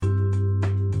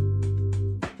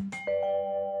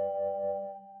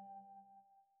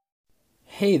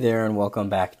Hey there, and welcome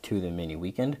back to the mini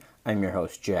weekend. I'm your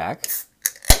host, Jack.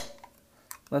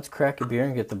 Let's crack a beer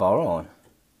and get the ball rolling.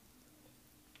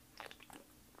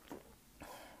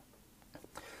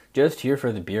 Just here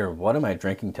for the beer. What am I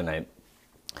drinking tonight?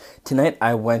 Tonight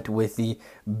I went with the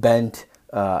Bent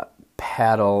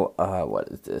Paddle. What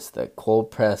is this? The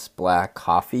cold pressed black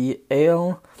coffee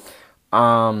ale.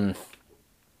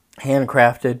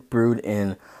 Handcrafted, brewed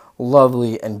in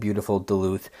lovely and beautiful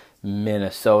Duluth,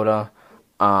 Minnesota.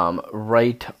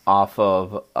 Right off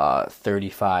of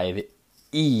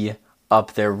 35E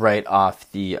up there, right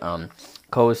off the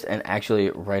coast, and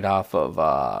actually right off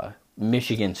of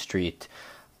Michigan Street.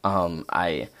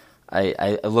 I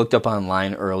looked up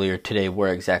online earlier today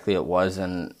where exactly it was,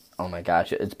 and oh my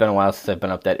gosh, it's been a while since I've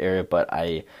been up that area, but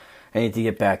I need to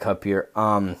get back up here.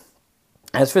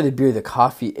 As for the beer, the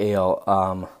coffee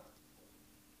ale,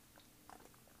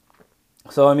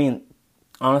 so I mean,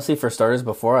 honestly, for starters,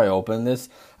 before I open this,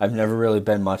 I've never really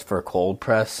been much for cold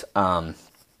press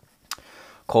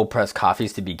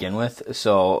coffees to begin with.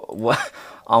 So what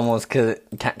almost kind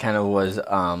of was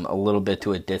a little bit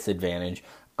to a disadvantage.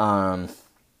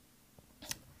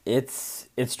 It's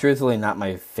truthfully not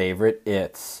my favorite.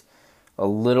 It's a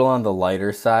little on the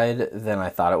lighter side than I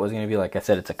thought it was going to be. Like I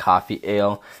said, it's a coffee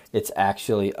ale. It's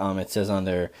actually it says on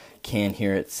their can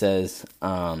here, it says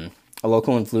a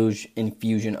local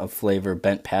infusion of flavor,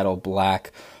 Bent Paddle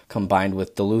Black, combined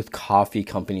with Duluth Coffee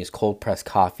Company's cold pressed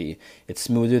coffee. It's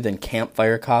smoother than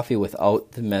campfire coffee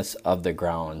without the mess of the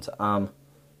grounds.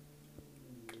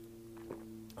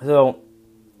 So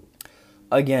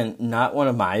again, not one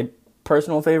of my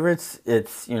personal favorites.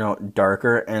 It's,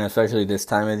 darker, and especially this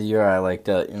time of the year, I like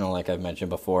to, like I've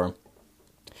mentioned before,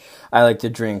 I like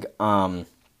to drink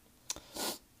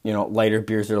lighter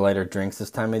beers or lighter drinks this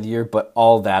time of the year. But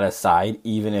all that aside,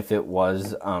 even if it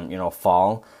was,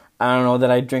 fall, I don't know that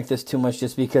I drink this too much,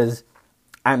 just because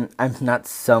I'm not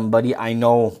somebody, I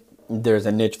know there's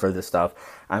a niche for this stuff.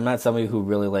 I'm not somebody who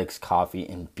really likes coffee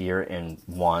and beer in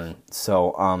one.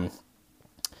 So,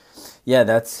 yeah,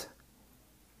 that's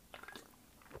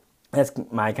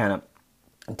my kind of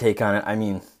take on it. I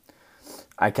mean,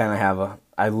 I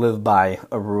live by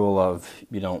a rule of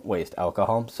you don't waste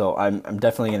alcohol, so I'm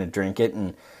definitely going to drink it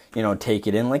and, take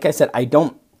it in. Like I said,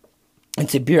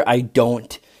 it's a beer I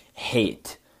don't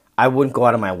hate. I wouldn't go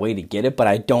out of my way to get it, but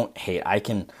I don't hate. I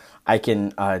can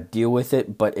deal with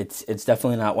it, but it's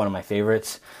definitely not one of my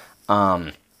favorites.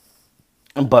 But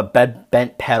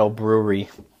Bent Paddle Brewery,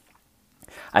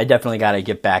 I definitely got to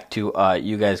get back to.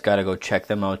 You guys got to go check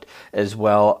them out as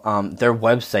well. Their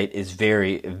website is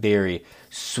very, very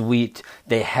sweet.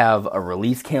 They have a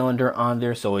release calendar on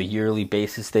there, so a yearly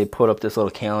basis they put up this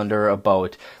little calendar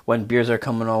about when beers are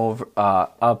coming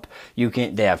up.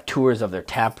 They have tours of their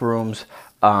tap rooms.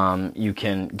 You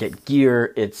can get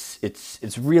gear.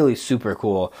 It's really super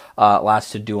cool.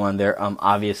 Lots to do on there.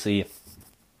 Obviously,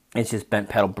 it's just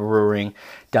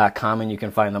bentpaddlebrewing.com, and you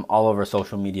can find them all over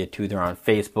social media too. They're on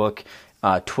Facebook,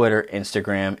 Twitter,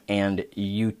 Instagram, and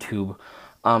YouTube.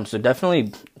 So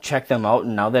definitely check them out.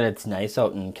 And now that it's nice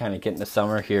out and kind of getting the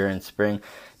summer here in spring,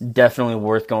 definitely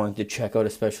worth going to check out,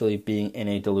 especially being in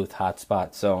a Duluth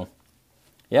hotspot. So,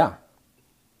 yeah.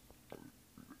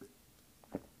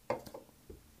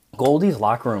 Goldie's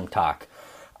locker room talk.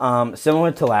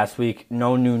 Similar to last week,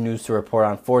 no new news to report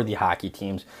on for the hockey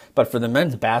teams, but for the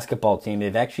men's basketball team,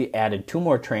 they've actually added 2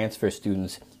 more transfer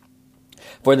students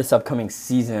for this upcoming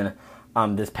season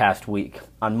this past week.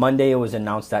 On Monday, it was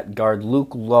announced that guard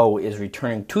Luke Lowe is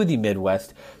returning to the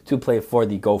Midwest to play for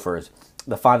the Gophers.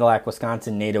 The Fond du Lac,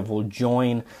 Wisconsin native will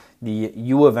join the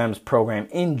U of M's program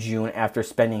in June after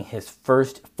spending his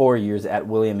first 4 years at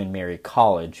William & Mary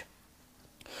College.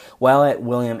 While at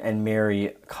William &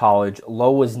 Mary College,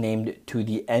 Lowe was named to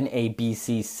the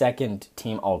NABC second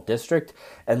team All-District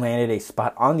and landed a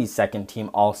spot on the second team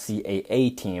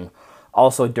All-CAA team.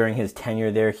 Also during his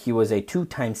tenure there, he was a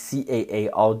 2-time CAA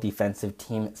All-Defensive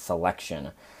Team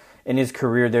selection. In his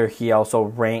career there, he also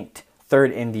ranked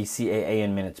 3rd in the CAA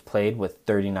in minutes played with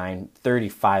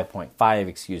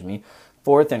 35.5,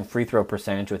 4th in free throw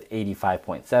percentage with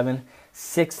 85.7,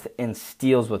 6th in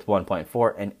steals with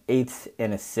 1.4, and 8th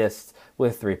in assists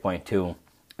with 3.2.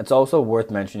 It's also worth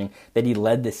mentioning that he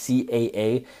led the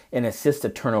CAA in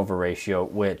assist-to-turnover ratio,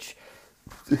 which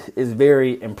is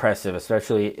very impressive,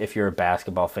 especially if you're a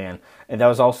basketball fan. And that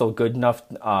was also good enough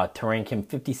to rank him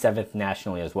 57th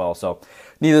nationally as well. So,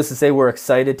 needless to say, we're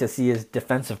excited to see his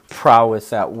defensive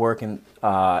prowess at work in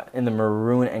the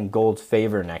maroon and gold's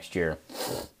favor next year.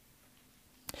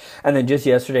 And then just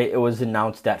yesterday, it was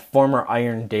announced that former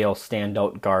Irondale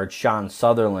standout guard Sean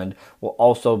Sutherland will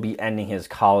also be ending his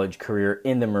college career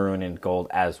in the maroon and gold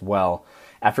as well.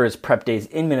 After his prep days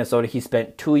in Minnesota, he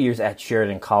spent 2 years at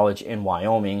Sheridan College in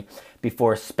Wyoming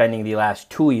before spending the last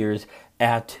 2 years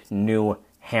at New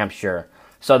Hampshire.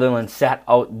 Sutherland sat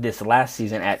out this last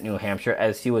season at New Hampshire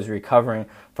as he was recovering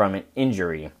from an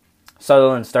injury.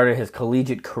 Sutherland started his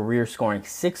collegiate career scoring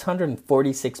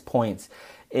 646 points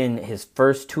in his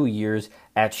first 2 years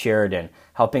at Sheridan,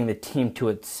 helping the team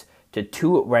to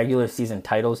 2 regular season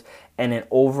titles and an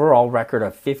overall record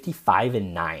of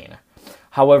 55-9.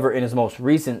 However, in his most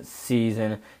recent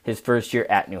season, his first year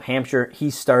at New Hampshire,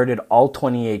 he started all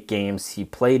 28 games he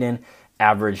played in,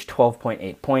 averaged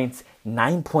 12.8 points,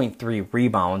 9.3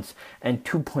 rebounds, and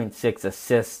 2.6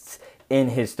 assists in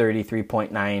his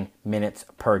 33.9 minutes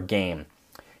per game.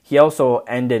 He also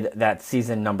ended that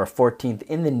season number 14th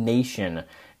in the nation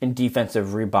in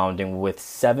defensive rebounding with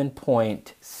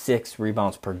 7.6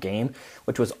 rebounds per game,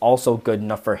 which was also good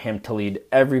enough for him to lead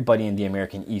everybody in the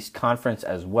American East Conference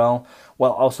as well,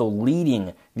 while also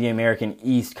leading the American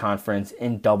East Conference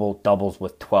in double-doubles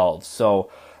with 12.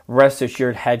 So rest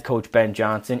assured, head coach Ben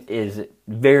Johnson is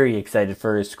very excited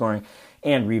for his scoring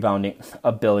and rebounding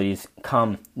abilities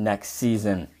come next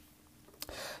season.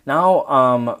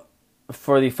 Now,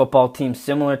 for the football team,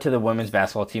 similar to the women's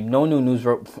basketball team, no new news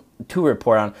to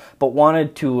report on, but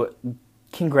wanted to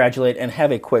congratulate and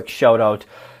have a quick shout out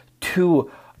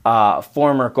to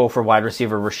former Gopher wide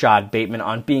receiver Rashad Bateman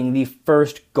on being the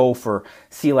first Gopher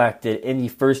selected in the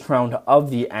first round of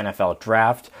the NFL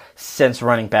draft since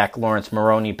running back Lawrence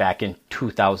Maroney back in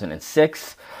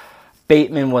 2006.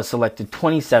 Bateman was selected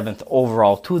 27th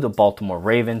overall to the Baltimore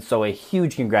Ravens, so a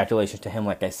huge congratulations to him,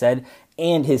 like I said,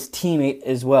 and his teammate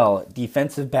as well.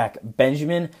 Defensive back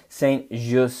Benjamin St.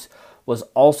 Juste was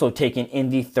also taken in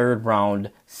the third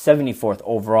round, 74th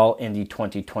overall in the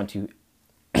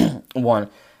 2021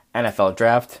 NFL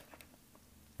draft.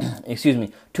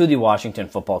 To the Washington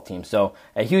football team. So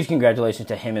a huge congratulations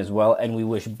to him as well, and we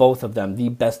wish both of them the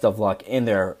best of luck in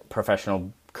their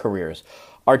professional careers.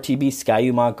 RTB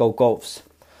Ski-U-Mah Go Gophs.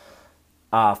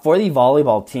 For the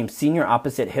volleyball team, senior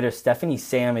opposite hitter Stephanie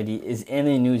Samity is in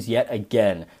the news yet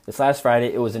again. This last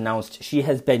Friday, it was announced she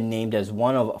has been named as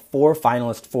one of 4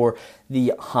 finalists for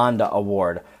the Honda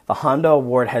Award. The Honda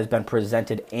Award has been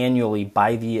presented annually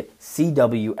by the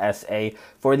CWSA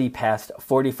for the past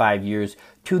 45 years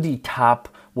to the top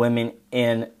women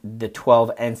in the 12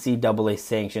 NCAA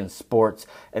sanctioned sports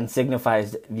and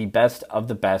signifies the best of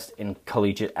the best in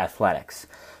collegiate athletics.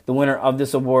 The winner of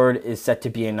this award is set to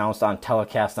be announced on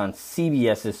telecast on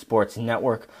CBS's Sports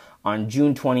Network on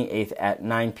June 28th at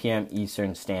 9 p.m.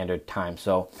 Eastern Standard Time.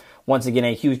 So once again,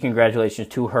 a huge congratulations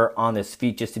to her on this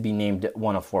feat just to be named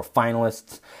one of 4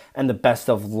 finalists, and the best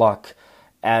of luck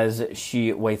as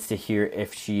she waits to hear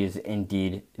if she is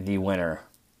indeed the winner.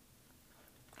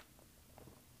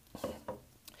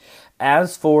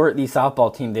 As for the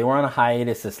softball team, they were on a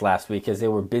hiatus this last week as they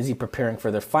were busy preparing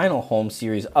for their final home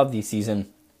series of the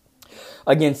season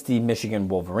against the Michigan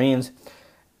Wolverines.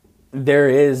 There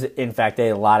is, in fact,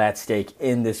 a lot at stake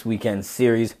in this weekend's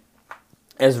series,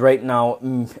 as right now,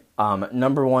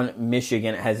 number 1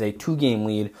 Michigan has a 2-game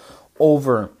lead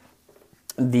over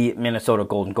the Minnesota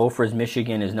Golden Gophers.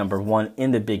 Michigan is number 1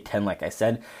 in the Big Ten, like I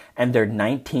said, and they're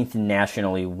 19th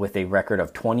nationally with a record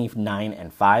of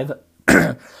 29-5.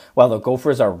 While the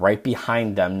Gophers are right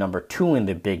behind them, number 2 in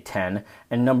the Big Ten,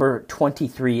 and number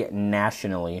 23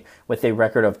 nationally, with a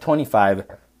record of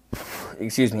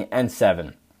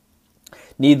 25-7.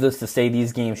 Needless to say,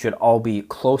 these games should all be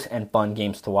close and fun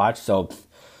games to watch, so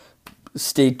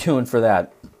stay tuned for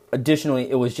that. Additionally,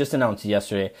 it was just announced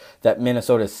yesterday that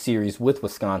Minnesota's series with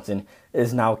Wisconsin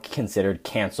is now considered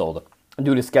canceled.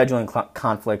 Due to scheduling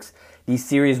conflicts, these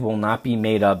series will not be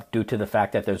made up due to the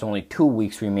fact that there's only 2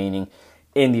 weeks remaining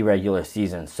in the regular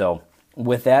season. So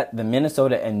with that, the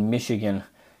Minnesota and Michigan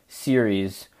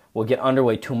series will get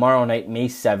underway tomorrow night, May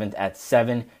 7th at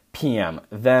 7 p.m.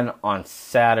 Then on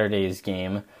Saturday's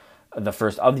game, the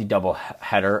first of the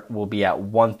doubleheader will be at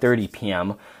 1:30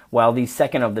 p.m., while the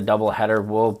second of the doubleheader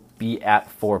will be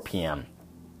at 4 p.m.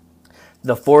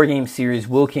 The 4-game series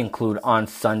will conclude on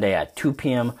Sunday at 2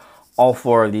 p.m. All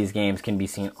 4 of these games can be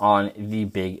seen on the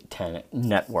Big Ten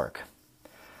Network.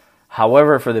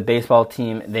 However, for the baseball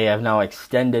team, they have now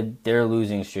extended their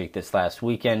losing streak this last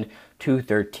weekend to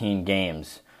 13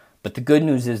 games. But the good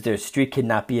news is their streak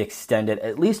cannot be extended,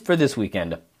 at least for this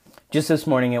weekend. Just this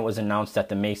morning, it was announced that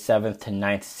the May 7th to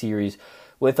 9th series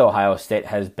with Ohio State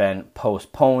has been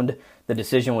postponed. The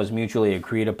decision was mutually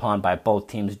agreed upon by both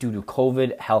teams due to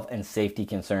COVID, health, and safety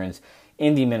concerns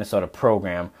in the Minnesota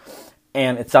program.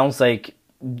 And it sounds like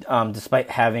despite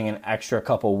having an extra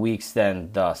couple weeks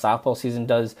than the softball season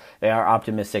does, they are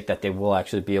optimistic that they will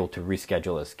actually be able to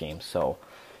reschedule this game. So,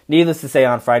 needless to say,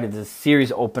 on Friday, the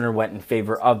series opener went in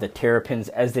favor of the Terrapins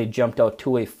as they jumped out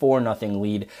to a 4-0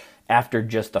 lead after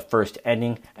just the first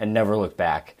inning and never looked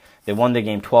back. They won the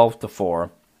game 12-4.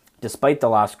 Despite the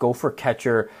loss, Gopher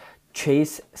catcher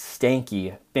Chase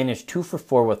Stanky finished 2 for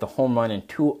 4 with a home run and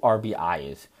 2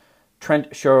 RBIs.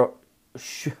 Trent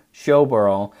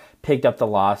Showborough picked up the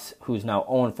loss, who's now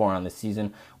 0-4 on the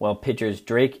season, while pitchers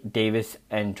Drake Davis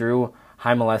and Drew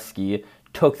Hymaleski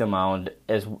took the mound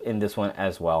in this one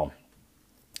as well.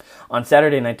 On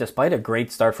Saturday night, despite a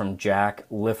great start from Jack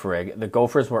Liffrig, the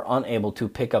Gophers were unable to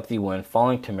pick up the win,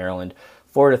 falling to Maryland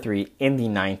 4-3 in the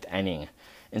 9th inning.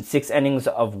 In 6 innings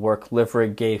of work,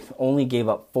 Liffrig only gave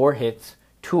up 4 hits,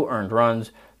 2 earned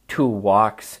runs, 2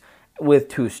 walks, with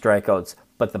 2 strikeouts.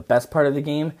 But the best part of the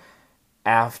game,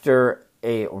 after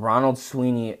a Ronald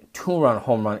Sweeney 2-run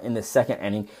home run in the 2nd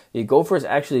inning, the Gophers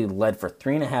actually led for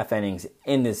 3.5 innings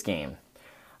in this game.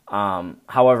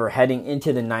 However, heading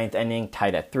into the 9th inning,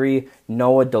 tied at 3,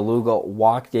 Noah DeLuga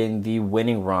walked in the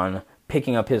winning run,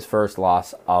 picking up his first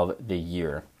loss of the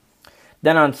year.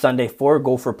 Then on Sunday, 4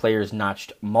 Gopher players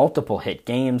notched multiple hit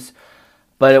games,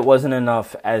 but it wasn't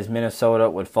enough as Minnesota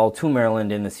would fall to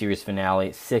Maryland in the series finale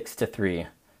 6-3.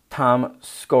 Tom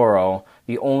Scoro,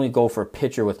 the only Gopher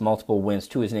pitcher with multiple wins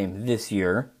to his name this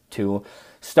year, too,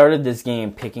 started this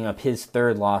game picking up his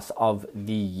 3rd loss of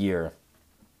the year.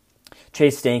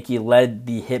 Chase Stanky led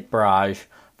the hit barrage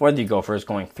for the Gophers,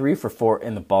 going 3 for 4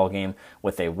 in the ballgame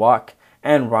with a walk,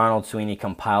 and Ronald Sweeney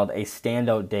compiled a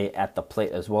standout day at the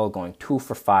plate as well, going 2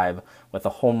 for 5 with a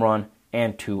home run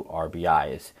and 2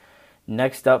 RBIs.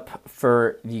 Next up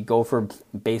for the Gopher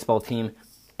baseball team,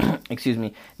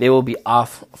 they will be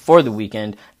off for the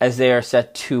weekend as they are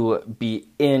set to be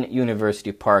in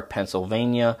University Park,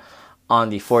 Pennsylvania on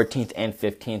the 14th and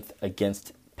 15th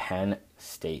against Penn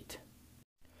State.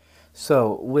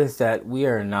 So with that, we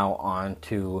are now on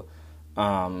to,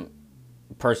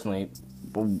 personally,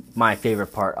 my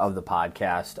favorite part of the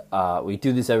podcast. We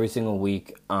do this every single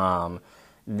week.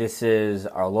 This is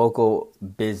our local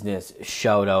business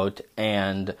shout out,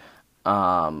 and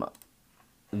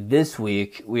this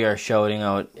week we are shouting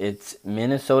out it's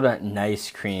Minnesota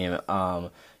Nice Cream.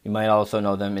 You might also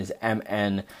know them as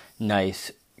MN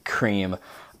Nice Cream.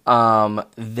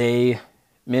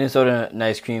 Minnesota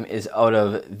Nice Cream is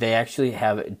they actually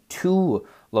have 2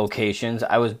 locations.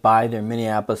 I was by their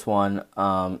Minneapolis one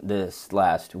this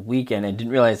last weekend and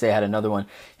didn't realize they had another one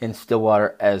in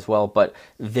Stillwater as well, but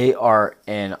they are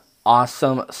an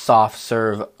awesome soft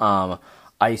serve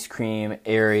ice cream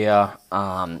area.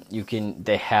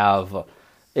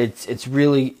 It's a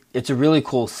really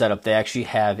cool setup. They actually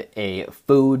have a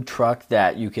food truck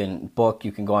that you can book.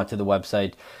 You can go onto the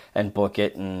website and book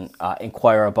it and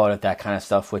inquire about it, that kind of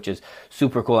stuff, which is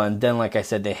super cool. And then, like I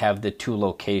said, they have the 2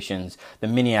 locations. The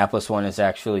Minneapolis one is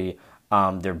actually,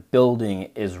 their building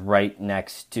is right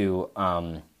next to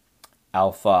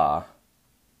Alpha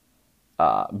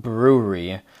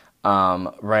Brewery,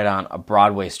 right on a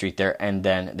Broadway Street there. And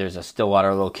then there's a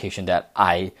Stillwater location that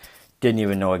I didn't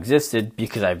even know existed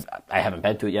because I haven't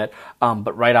been to it yet.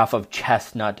 But right off of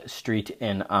Chestnut Street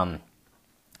in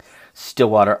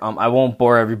Stillwater. I won't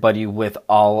bore everybody with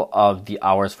all of the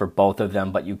hours for both of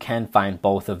them, but you can find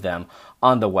both of them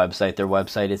on the website. Their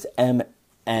website is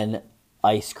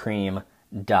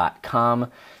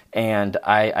mnicecream.com, and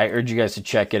I urge you guys to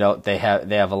check it out. They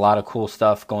have a lot of cool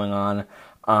stuff going on.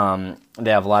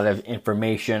 They have a lot of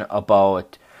information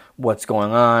about what's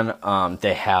going on.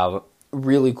 They have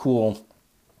really cool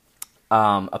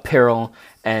apparel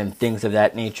and things of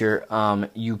that nature.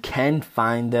 You can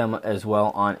find them as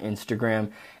well on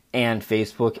Instagram and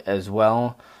Facebook as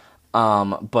well.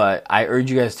 But I urge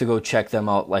you guys to go check them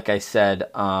out. Like I said,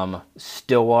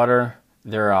 Stillwater,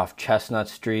 they're off Chestnut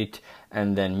Street,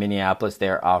 and then Minneapolis,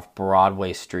 they're off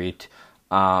Broadway Street.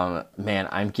 Man,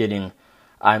 I'm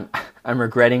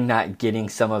regretting not getting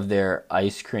some of their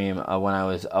ice cream when I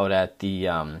was out at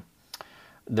the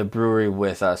brewery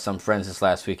with some friends this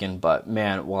last weekend, but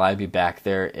man, will I be back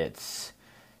there. It's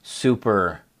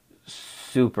super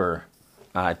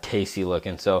tasty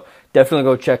looking, so definitely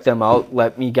go check them out.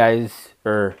 Let you guys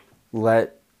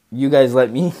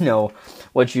let me know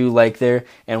what you like there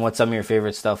and what some of your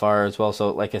favorite stuff are as well.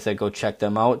 So like I said, go check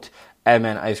them out,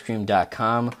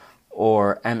 mnicecream.com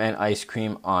or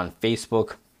mnicecream on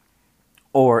Facebook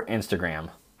or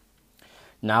Instagram.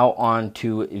 Now on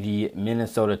to the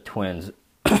Minnesota Twins.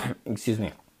 Excuse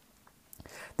me.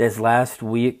 This last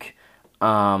week,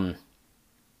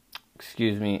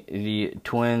 the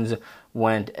Twins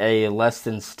went a less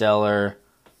than stellar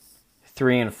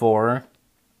 3-4.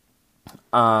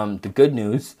 The good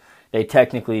news, they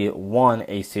technically won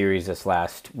a series this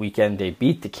last weekend. They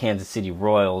beat the Kansas City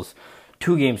Royals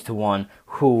 2-1,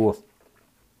 who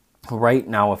right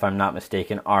now, if I'm not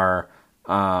mistaken, are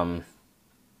they're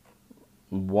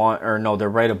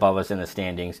right above us in the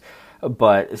standings.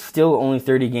 But still only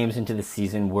 30 games into the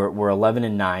season. We're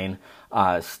 11-9.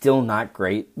 Still not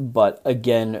great, but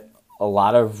again, a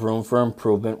lot of room for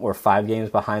improvement. We're 5 games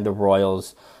behind the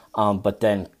Royals, but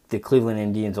then the Cleveland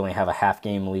Indians only have a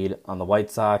half-game lead on the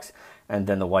White Sox, and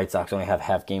then the White Sox only have a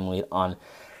half-game lead on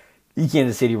the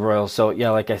Kansas City Royals. So, yeah,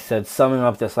 like I said, summing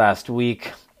up this last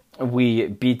week, we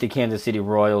beat the Kansas City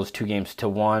Royals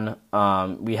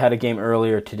 2-1. We had a game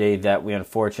earlier today that we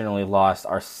unfortunately lost,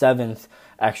 our 7th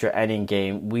extra inning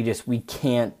game. We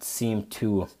can't seem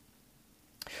to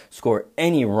score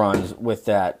any runs with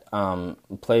that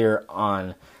player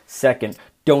on second.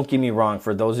 Don't get me wrong,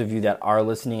 for those of you that are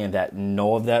listening and that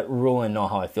know of that rule and know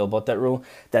how I feel about that rule,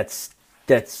 that's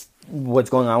what's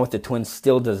going on with the Twins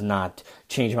still does not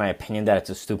change my opinion that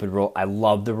it's a stupid rule. I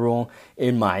love the rule.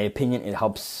 In my opinion, it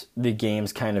helps the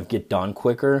games kind of get done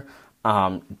quicker.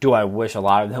 Do I wish a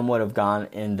lot of them would have gone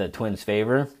in the Twins'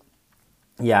 favor?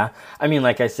 Yeah, I mean,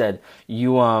 like I said,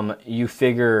 you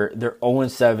figure they're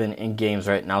 0-7 in games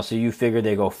right now, so you figure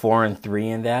they go 4-3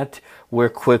 in that. Where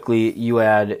quickly you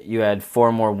add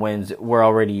 4 more wins, we're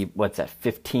already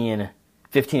 15 and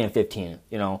 15,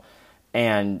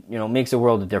 and makes a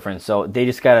world of difference. So they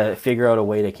just gotta figure out a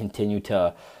way to continue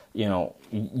to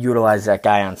utilize that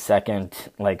guy on second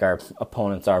like our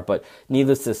opponents are. But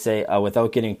needless to say,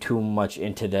 without getting too much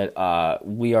into that,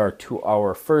 we are to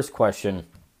our first question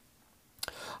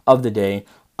of the day.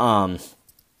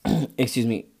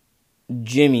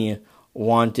 Jimmy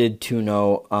wanted to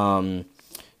know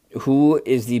who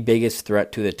is the biggest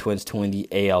threat to the Twins to win the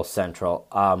AL Central.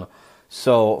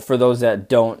 So for those that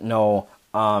don't know,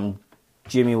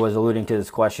 Jimmy was alluding to this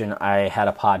question. I had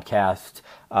a podcast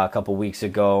a couple weeks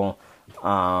ago,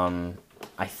 I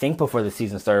think before the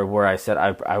season started, where I said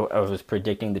I was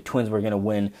predicting the Twins were going to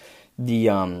win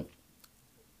the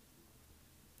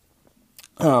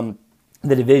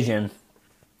division.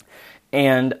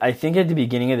 And I think at the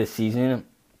beginning of the season,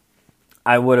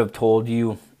 I would have told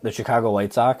you the Chicago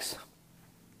White Sox,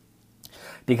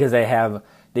 because they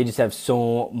just have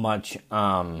so much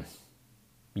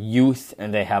youth,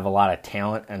 and they have a lot of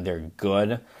talent, and they're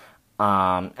good.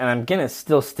 And I'm going to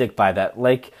still stick by that.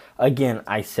 Like, again,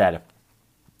 I said,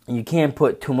 you can't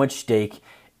put too much stake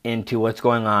into what's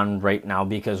going on right now,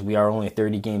 because we are only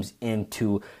 30 games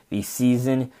into the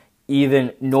season.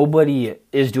 Even nobody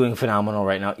is doing phenomenal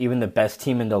right now. Even the best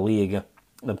team in the league,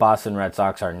 the Boston Red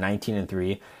Sox, are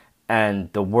 19-3,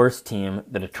 and the worst team,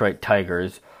 the Detroit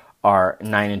Tigers, are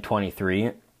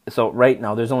 9-23. So right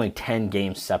now, there's only 10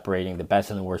 games separating the best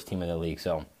and the worst team in the league.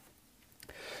 So,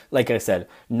 like I said,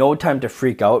 no time to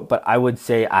freak out. But I would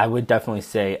definitely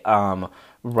say,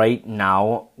 right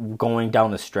now, going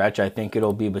down the stretch, I think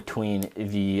it'll be between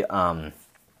the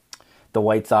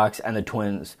White Sox and the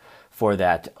Twins for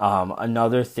that.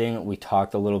 Another thing we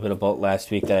talked a little bit about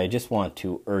last week that I just want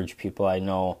to urge people. I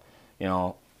know,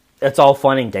 it's all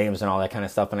fun and games and all that kind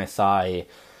of stuff, and I saw a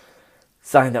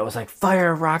sign that was like,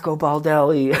 "Fire Rocco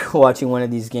Baldelli," watching one of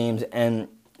these games. And,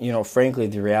 frankly,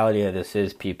 the reality of this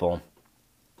is, people,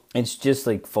 it's just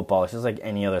like football. It's just like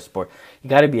any other sport. You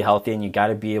got to be healthy, and you got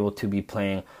to be able to be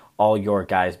playing all your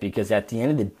guys, because at the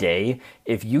end of the day,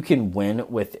 if you can win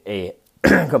with a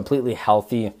completely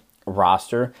healthy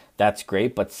roster, that's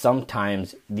great. But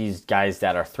sometimes these guys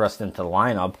that are thrust into the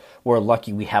lineup, we're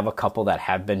lucky we have a couple that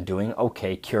have been doing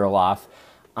okay. Kirilloff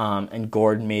and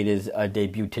Gordon made his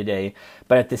debut today.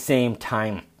 But at the same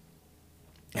time,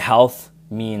 health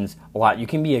means a lot. You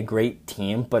can be a great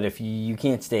team, but if you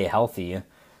can't stay healthy,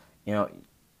 you're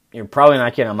probably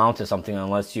not going to amount to something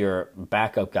unless your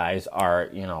backup guys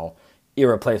are,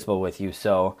 irreplaceable with you.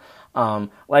 So,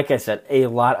 like I said, a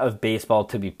lot of baseball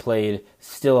to be played,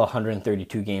 still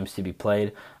 132 games to be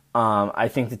played. I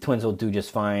think the Twins will do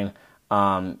just fine.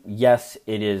 Yes,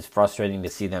 it is frustrating to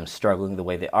see them struggling the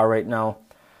way they are right now.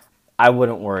 I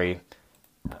wouldn't worry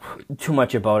too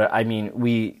much about it. I mean,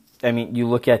 you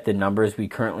look at the numbers. We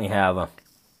currently have,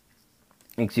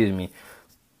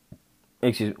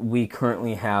 we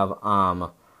currently have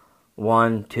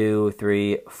 1, 2,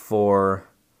 3, 4.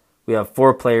 We have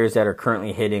 4 players that are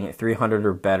currently hitting 300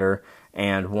 or better,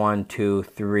 and 1, 2,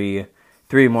 3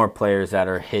 more players that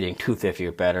are hitting 250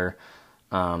 or better.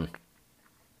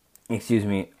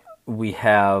 We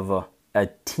have a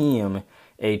team,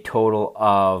 a total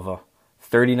of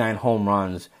 39 home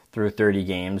runs, through 30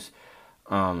 games.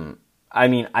 I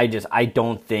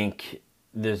don't think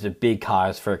there's a big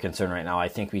cause for concern right now. I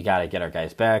think we got to get our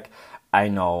guys back. I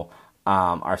know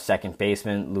our second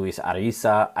baseman, Luis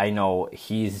Ariza, I know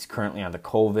he's currently on the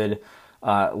COVID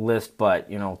list, but,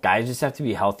 guys just have to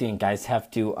be healthy and guys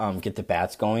have to get the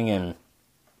bats going and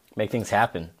make things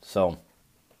happen. So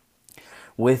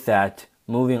with that,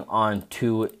 moving on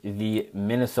to the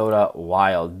Minnesota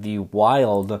Wild. The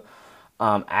Wild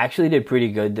actually did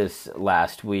pretty good this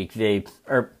last week. They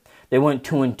went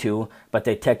 2-2, but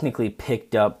they technically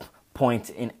picked up points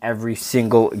in every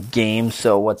single game.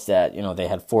 So what's that? They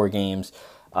had 4 games.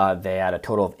 They had a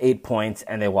total of 8 points,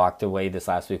 and they walked away this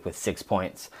last week with 6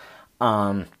 points.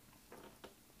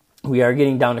 We are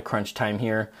getting down to crunch time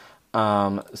here.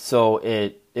 So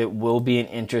it will be an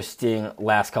interesting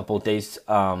last couple of days.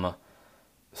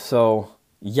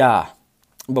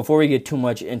 Before we get too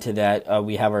much into that,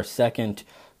 we have our second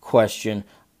question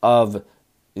of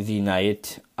the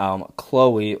night.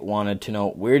 Chloe wanted to know,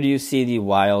 where do you see the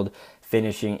Wild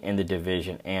finishing in the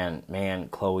division? And man,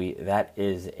 Chloe, that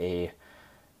is a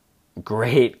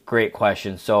great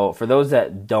question. So for those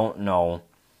that don't know,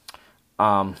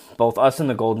 both us and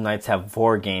the Golden Knights have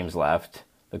 4 games left.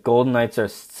 The Golden Knights are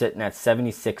sitting at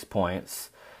 76 points.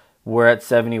 We're at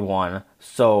 71.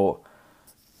 So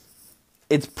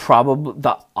it's probably,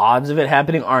 the odds of it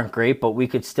happening aren't great, but we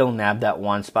could still nab that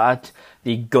one spot.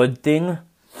 The good thing,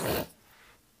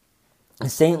 the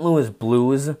St. Louis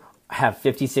Blues have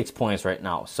 56 points right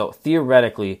now. So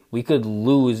theoretically, we could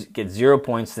get 0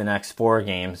 points the next 4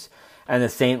 games, and the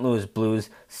St. Louis Blues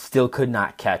still could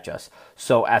not catch us.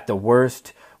 So at the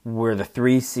worst, we're the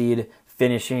 3 seed,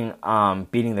 finishing,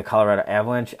 beating the Colorado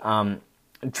Avalanche.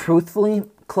 Truthfully,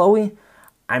 Chloe,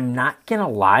 I'm not going to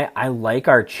lie, I like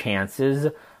our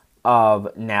chances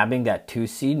of nabbing that 2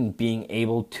 seed and being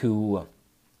able to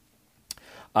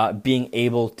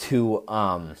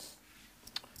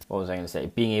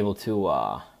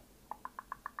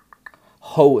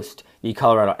host the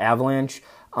Colorado Avalanche,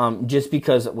 just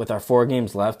because with our 4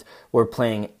 games left, we're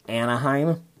playing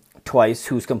Anaheim twice,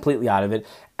 who's completely out of it,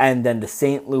 and then the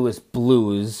St. Louis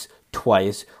Blues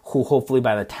twice, who hopefully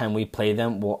by the time we play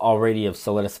them will already have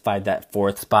solidified that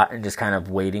 4th spot and just kind of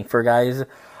waiting for guys.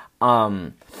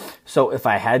 So if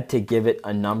I had to give it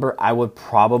a number, I would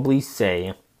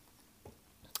say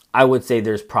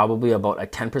there's probably about a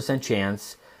 10%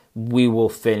 chance we will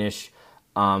finish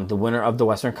the winner of the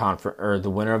Western Conference, or the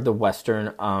winner of the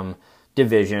Western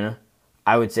Division.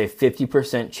 I would say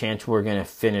 50% chance we're going to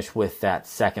finish with that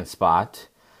 2nd spot,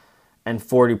 and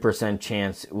 40%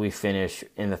 chance we finish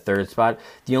in the 3rd spot.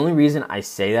 The only reason I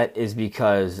say that is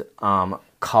because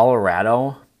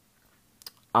Colorado,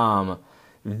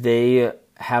 they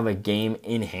have a game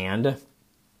in hand.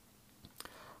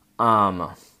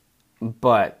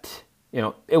 But,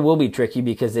 it will be tricky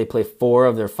because they play 4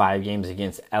 of their 5 games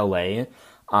against LA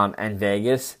and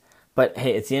Vegas. But,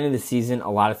 hey, it's the end of the season. A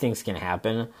lot of things can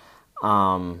happen.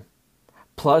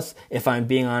 Plus, if I'm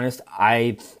being honest,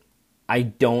 I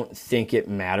don't think it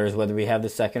matters whether we have the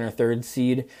 2nd or 3rd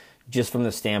seed, just from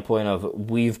the standpoint of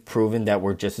we've proven that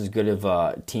we're just as good of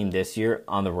a team this year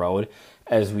on the road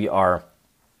as we are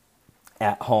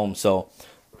at home. So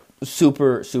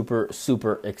super, super,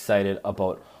 super excited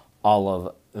about all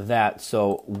of that.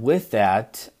 So with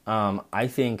that, I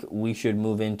think we should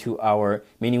move into our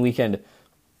mini weekend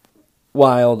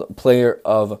Wild player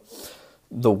of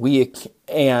the week,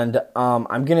 and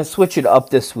I'm going to switch it up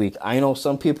this week. I know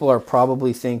some people are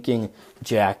probably thinking,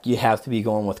 Jack, you have to be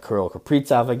going with Kirill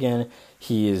Kaprizov again.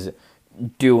 He is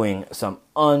doing some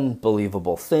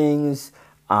unbelievable things.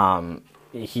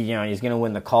 He's going to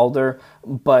win the Calder,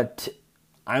 but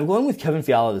I'm going with Kevin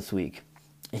Fiala this week.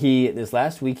 This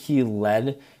last week, he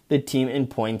led the team in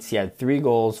points. He had 3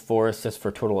 goals, 4 assists for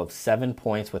a total of 7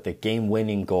 points with a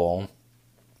game-winning goal.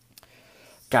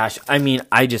 Gosh,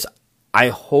 I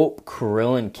hope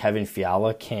Kirill and Kevin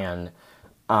Fiala can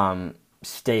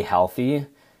stay healthy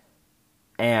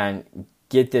and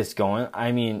get this going.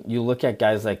 You look at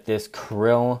guys like this.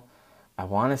 Kirill, I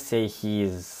want to say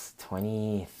he's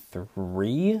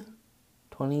 23?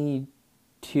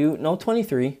 22? No,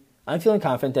 23. I'm feeling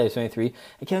confident that he's 23.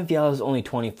 And Kevin Fiala is only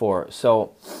 24.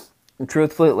 So,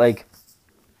 truthfully,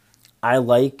 I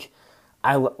like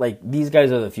these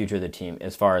guys are the future of the team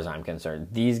as far as I'm concerned.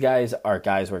 These guys are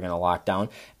guys we're going to lock down,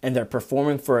 and they're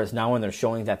performing for us now, and they're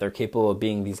showing that they're capable of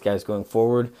being these guys going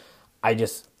forward.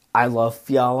 I love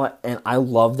Fiala, and I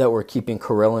love that we're keeping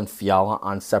Kirill and Fiala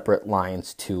on separate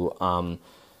lines too.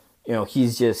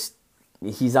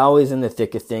 He's always in the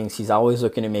thick of things. He's always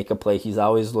looking to make a play. He's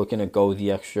always looking to go the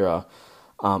extra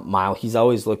mile. He's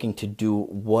always looking to do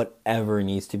whatever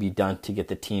needs to be done to get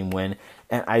the team win.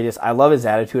 And I love his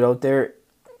attitude out there.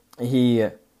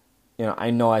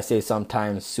 I know I say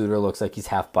sometimes Suter looks like he's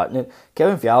half-butting it.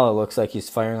 Kevin Fiala looks like he's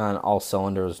firing on all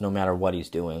cylinders no matter what he's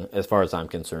doing, as far as I'm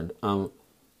concerned.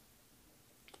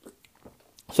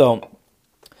 So,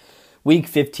 Week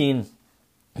 15,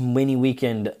 Winnie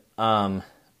Weekend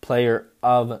Player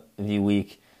of the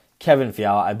Week, Kevin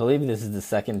Fiala. I believe this is the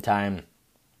second time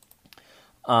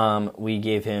we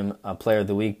gave him a Player of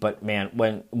the Week. But, man,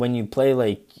 when you play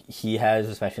like he has,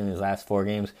 especially in his last 4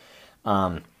 games,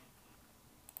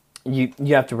 you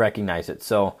have to recognize it.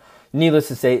 So, needless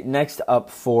to say, next up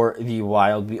for the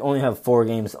Wild, we only have 4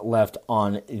 games left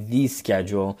on the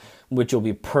schedule, which will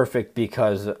be perfect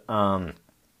because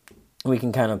we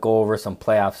can kind of go over some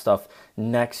playoff stuff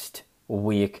next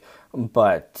week.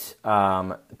 But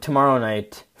tomorrow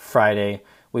night, Friday,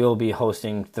 we will be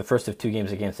hosting the first of 2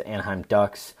 games against the Anaheim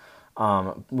Ducks.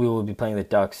 We will be playing the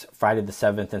Ducks Friday the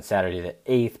 7th and Saturday the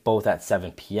 8th, both at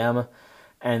 7 p.m.,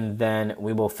 and then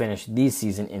we will finish the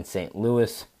season in St.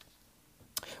 Louis.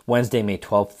 Wednesday, May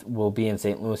 12th, will be in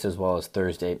St. Louis, as well as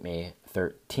Thursday, May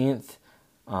 13th.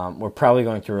 We're probably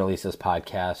going to release this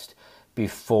podcast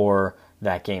before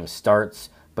that game starts,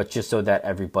 but just so that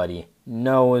everybody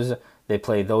knows, they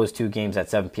play those 2 games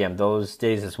at 7 p.m. those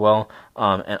days as well,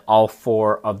 and all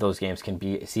 4 of those games can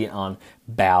be seen on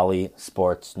Bally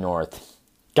Sports North.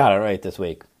 Got it right this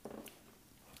week.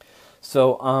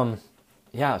 So,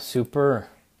 yeah, super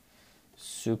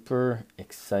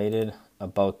excited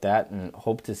about that, and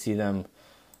hope to see them,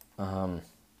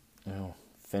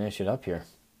 finish it up here.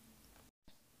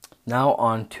 Now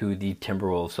on to the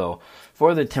Timberwolves. So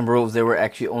for the Timberwolves, they were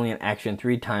actually only in action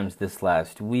 3 times this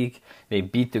last week. They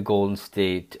beat the Golden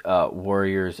State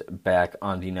Warriors back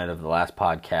on the night of the last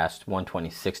podcast,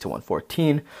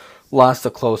 126-114. Lost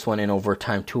a close one in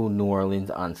overtime to New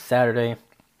Orleans on Saturday.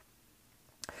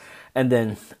 And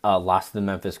then lost to the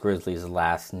Memphis Grizzlies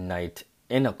last night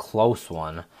in a close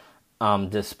one,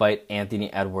 despite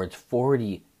Anthony Edwards'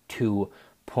 42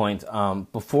 points.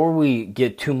 Before we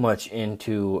get too much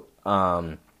into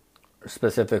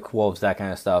specific Wolves, that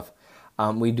kind of stuff,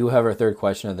 we do have our third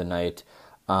question of the night.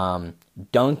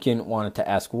 Duncan wanted to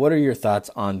ask, what are your thoughts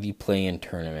on the play-in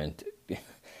tournament?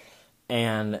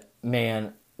 And,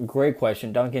 man, great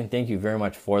question. Duncan, thank you very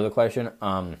much for the question.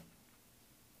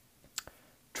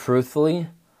 Truthfully,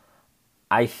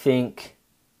 I think,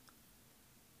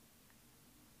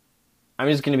 I'm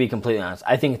just going to be completely honest,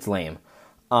 I think it's lame.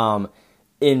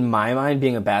 In my mind,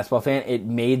 being a basketball fan, it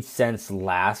made sense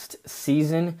last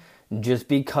season just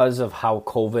because of how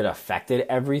COVID affected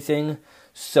everything.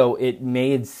 So it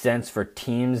made sense for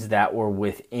teams that were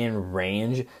within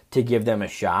range to give them a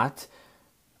shot.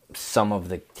 Some of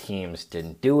the teams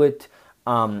didn't do it.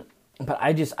 But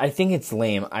I think it's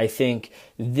lame. I think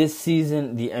this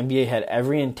season the NBA had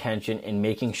every intention in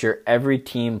making sure every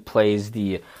team plays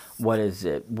the, what is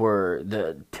it? Where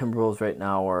the Timberwolves right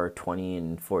now are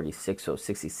 20-46, so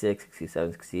 66,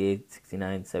 67, 68,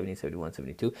 69, 70, 71,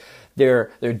 72.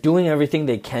 They're doing everything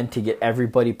they can to get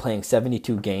everybody playing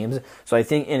 72 games. So I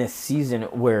think in a season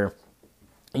where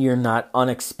you're not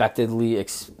unexpectedly,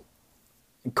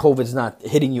 COVID's not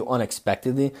hitting you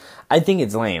unexpectedly, I think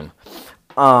it's lame.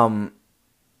 I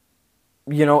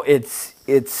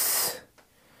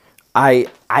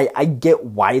get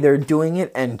why they're doing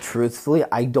it, and truthfully,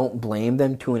 I don't blame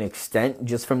them to an extent,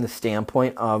 just from the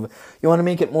standpoint of you want to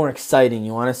make it more exciting,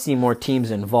 you want to see more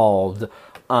teams involved,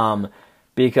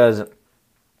 because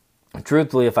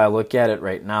truthfully, if I look at it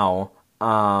right now,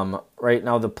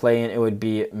 the play-in, it would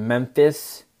be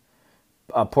Memphis,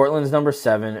 Portland's number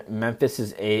 7, Memphis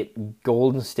is 8,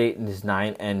 Golden State is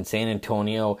 9, and San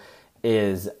Antonio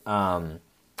is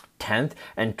 10th.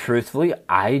 And truthfully,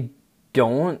 I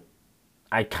kind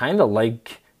of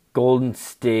like Golden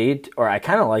State, or I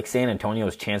kind of like San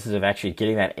Antonio's chances of actually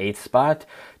getting that 8th spot,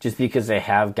 just because they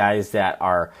have guys that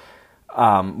are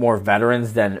more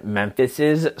veterans than Memphis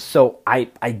is. So I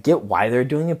get why they're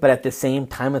doing it, but at the same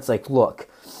time, it's like, look,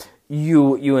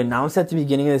 you announced at the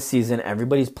beginning of the season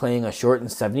everybody's playing a shortened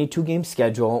 72-game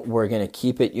schedule. We're going to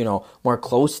keep it, more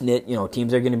close-knit.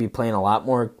 Teams are going to be playing a lot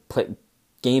more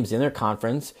games in their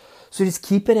conference. So just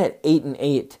keep it at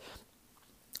 8-8.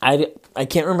 I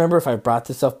can't remember if I brought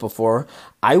this up before.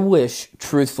 I wish,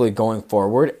 truthfully, going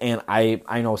forward, and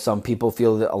I know some people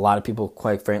feel that, a lot of people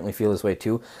quite frankly feel this way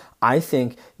too. I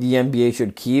think the NBA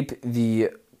should keep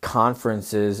the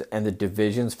conferences and the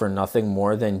divisions for nothing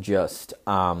more than just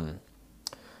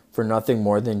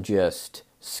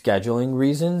scheduling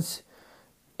reasons.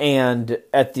 And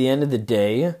at the end of the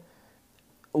day,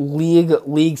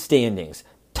 league standings.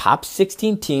 top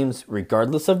 16 teams,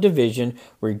 regardless of division,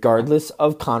 regardless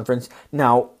of conference.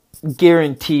 Now,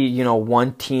 guarantee,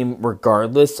 one team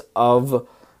regardless of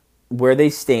where they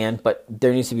stand, but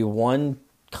there needs to be one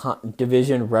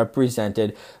division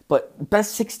represented. But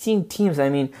best 16 teams,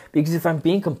 because if I'm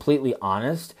being completely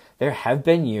honest, there have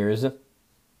been years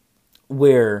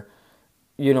where,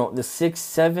 the 6,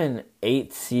 7,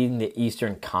 8 seed in the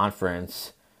Eastern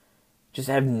Conference just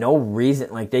have no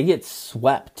reason. Like, they get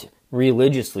swept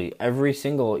religiously every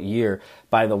single year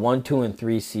by the 1, 2, and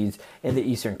 3 seeds in the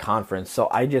Eastern Conference. So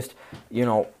I just,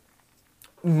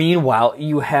 meanwhile,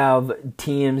 you have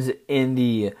teams in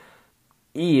the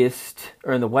East,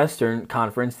 or in the Western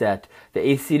Conference, that the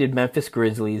 8th-seeded Memphis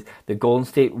Grizzlies, the Golden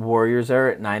State Warriors are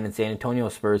at 9, and San Antonio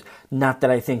Spurs. Not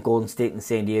that I think Golden State and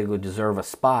San Diego deserve a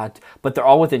spot, but they're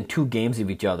all within 2 games of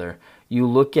each other. You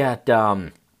look at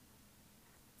the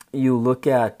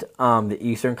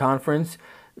Eastern Conference,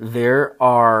 there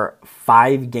are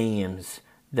 5 games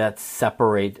that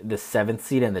separate the 7th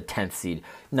seed and the 10th seed.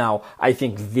 Now, I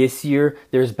think this year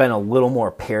there's been a little more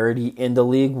parity in the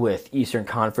league with Eastern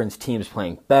Conference teams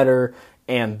playing better,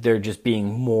 and there just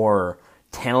being more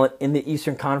talent in the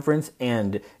Eastern Conference,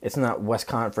 and it's not West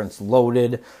Conference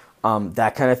loaded,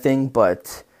 that kind of thing.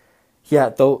 But yeah,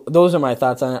 those are my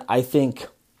thoughts on it. I think,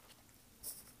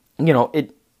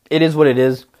 it is what it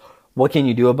is. What can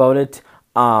you do about it?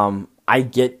 I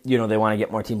get, they want to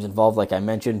get more teams involved, like I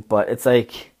mentioned, but it's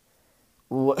like,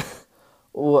 what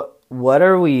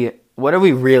are we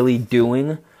really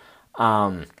doing?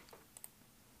 What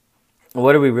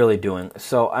are we really doing?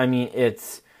 So,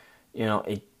 it's,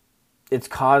 it's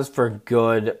cause for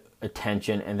good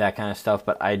attention and that kind of stuff,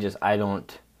 but I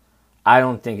don't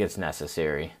think it's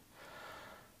necessary.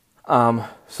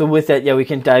 So with that, yeah, we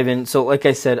can dive in. So like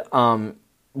I said,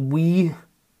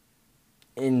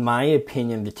 in my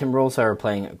opinion, the Timberwolves are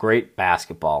playing great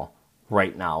basketball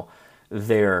right now.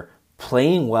 They're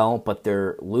playing well, but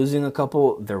they're losing a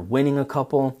couple, they're winning a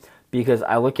couple, because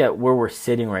I look at where we're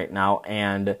sitting right now,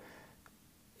 and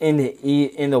in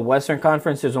the Western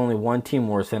Conference, there's only one team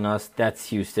worse than us, that's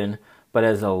Houston. But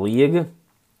as a league,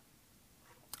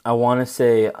 I want to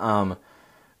say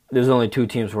there's only 2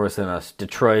 teams worse than us,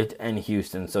 Detroit and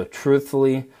Houston. So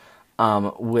truthfully,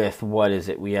 with what is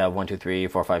it? We have 1, 2, 3,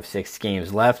 4, 5, 6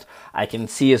 games left. I can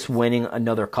see us winning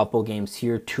another couple games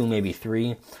here, 2, maybe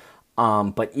 3.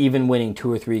 But even winning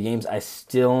 2 or 3 games, I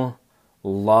still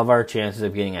love our chances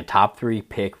of getting a top 3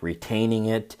 pick, retaining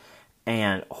it,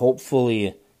 and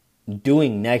hopefully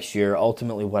doing next year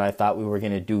ultimately what I thought we were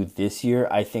going to do this year.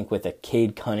 I think with a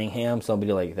Cade Cunningham,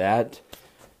 somebody like that.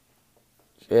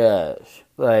 Yes,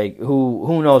 like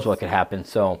who knows what could happen.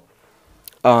 So,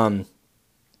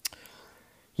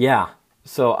 yeah.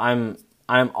 So I'm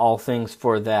all things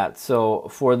for that. So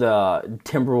for the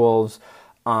Timberwolves,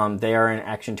 they are in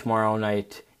action tomorrow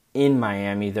night in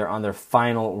Miami. They're on their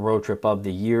final road trip of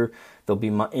the year. They'll be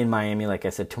in Miami, like I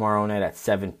said, tomorrow night at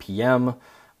 7 p.m.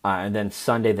 And then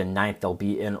Sunday the 9th, they'll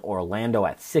be in Orlando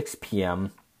at 6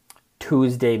 p.m.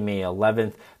 Tuesday, May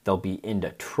 11th, they'll be in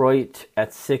Detroit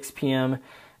at 6 p.m.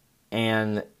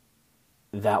 And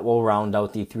that will round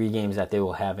out the 3 games that they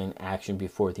will have in action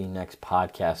before the next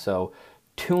podcast. So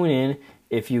tune in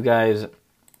if you guys,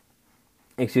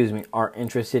 are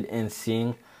interested in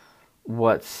seeing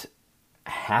what's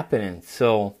happening.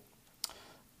 So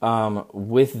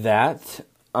with that,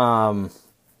 on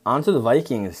to the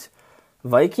Vikings.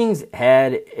 Vikings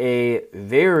had a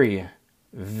very,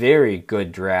 very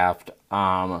good draft.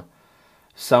 Some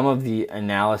of the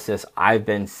analysis I've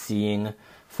been seeing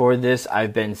for this,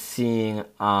 I've been seeing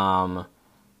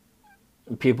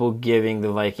people giving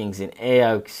the Vikings an A.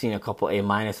 I've seen a couple A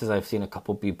minuses. I've seen a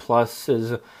couple B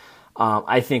pluses.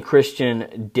 I think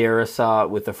Christian Darrisaw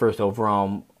with the first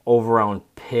round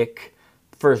pick,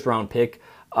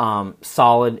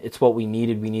 solid. It's what we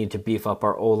needed. We needed to beef up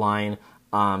our O-line.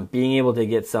 Being able to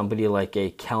get somebody like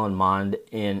a Kellen Mond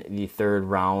in the 3rd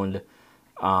round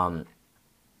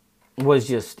was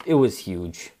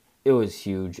huge. It was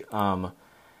huge.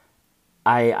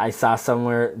 I saw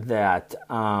somewhere that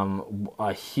a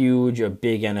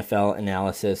big NFL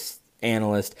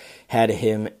analyst had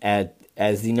him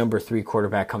as the number 3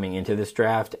 quarterback coming into this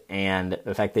draft, and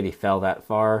the fact that he fell that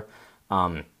far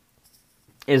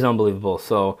is unbelievable.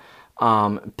 So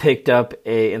picked up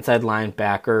a inside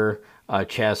linebacker,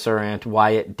 Chaz Surratt,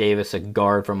 Wyatt Davis, a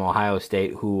guard from Ohio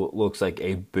State who looks like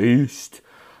a beast.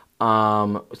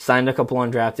 Signed a couple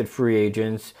undrafted free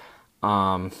agents.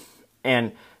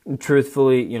 And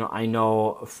truthfully, I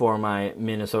know for my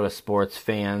Minnesota sports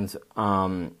fans,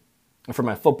 for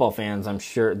my football fans, I'm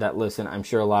sure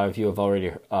a lot of you have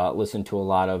already listened to a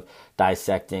lot of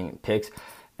dissecting picks.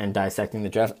 and dissecting the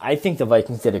draft. I think the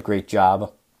Vikings did a great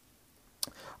job.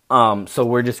 So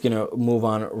we're just going to move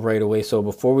on right away. So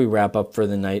before we wrap up for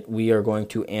the night, we are going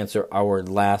to answer our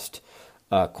last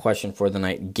question for the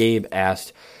night. Gabe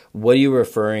asked, what are you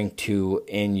referring to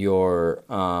in your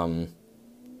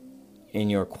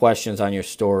questions on your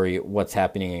story, what's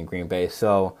happening in Green Bay?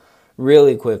 So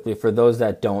really quickly, for those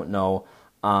that don't know,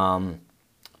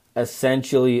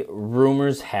 essentially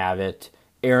rumors have it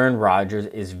Aaron Rodgers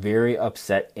is very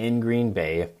upset in Green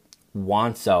Bay,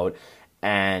 wants out,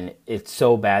 and it's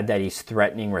so bad that he's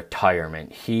threatening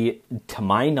retirement. He, to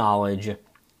my knowledge,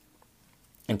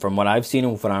 and from what I've seen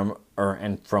and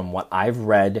from what I've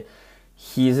read,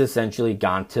 he's essentially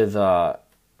gone to the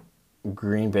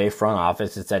Green Bay front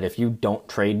office and said, if you don't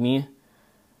trade me,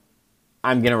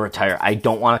 I'm going to retire. I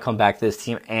don't want to come back to this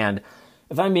team. And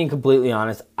if I'm being completely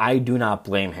honest, I do not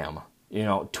blame him.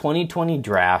 2020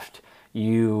 draft,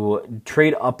 you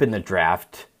trade up in the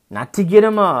draft, not to get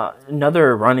him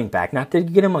another running back, not to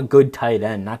get him a good tight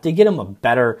end, not to get him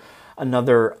another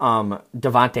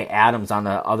Davante Adams on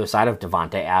the other side of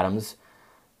Davante Adams,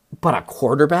 but a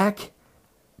quarterback.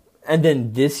 And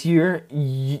then this year,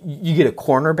 you get a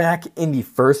cornerback in the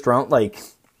first round. Like,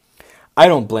 I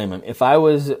don't blame him. If I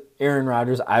was Aaron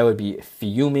Rodgers, I would be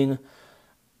fuming.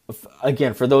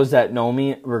 Again, for those that know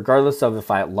me, regardless of if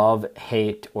I love,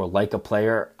 hate, or like a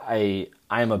player, I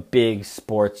am a big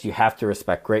sports. You have to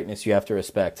respect greatness. You have to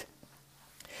respect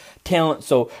talent.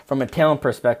 So from a talent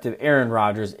perspective, Aaron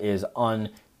Rodgers is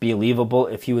unbelievable.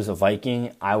 If he was a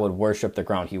Viking, I would worship the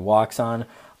ground he walks on.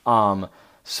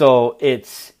 So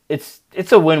it's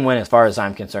a win-win as far as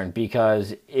I'm concerned,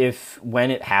 because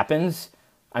when it happens,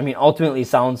 ultimately it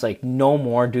sounds like no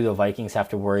more do the Vikings have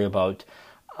to worry about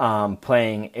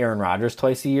playing Aaron Rodgers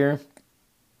twice a year.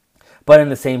 But in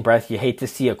the same breath, you hate to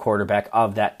see a quarterback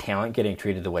of that talent getting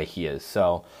treated the way he is.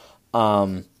 So,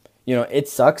 it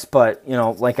sucks, but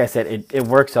like I said, it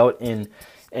works out in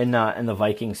the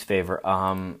Vikings' favor.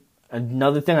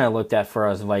 Another thing I looked at for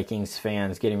us Vikings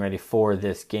fans getting ready for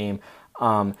this game,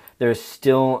 there's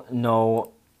still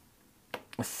no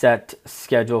set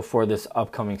schedule for this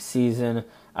upcoming season.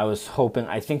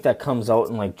 I think that comes out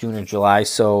in like June or July.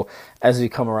 So as we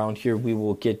come around here, we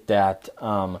will get that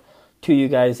to you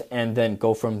guys and then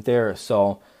go from there.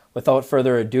 So without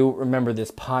further ado, remember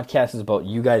this podcast is about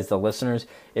you guys, the listeners.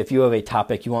 If you have a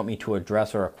topic you want me to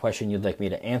address or a question you'd like me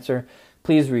to answer,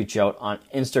 please reach out on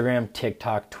Instagram,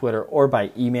 TikTok, Twitter, or by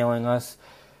emailing us.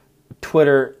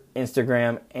 Twitter,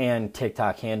 Instagram, and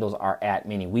TikTok handles are at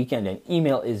MiniWeekend, and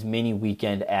email is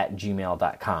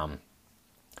miniweekend@gmail.com.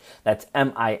 That's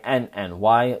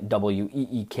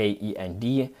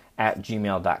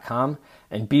MINNYWEEKEND@gmail.com.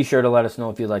 And be sure to let us know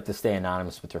if you'd like to stay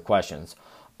anonymous with your questions.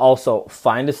 Also,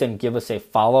 find us and give us a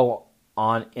follow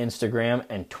on Instagram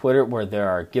and Twitter, where there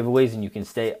are giveaways and you can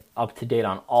stay up to date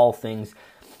on all things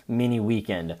Mini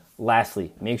Weekend.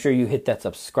 Lastly, make sure you hit that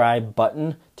subscribe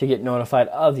button to get notified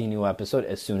of the new episode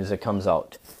as soon as it comes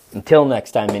out. Until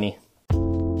next time, Mini.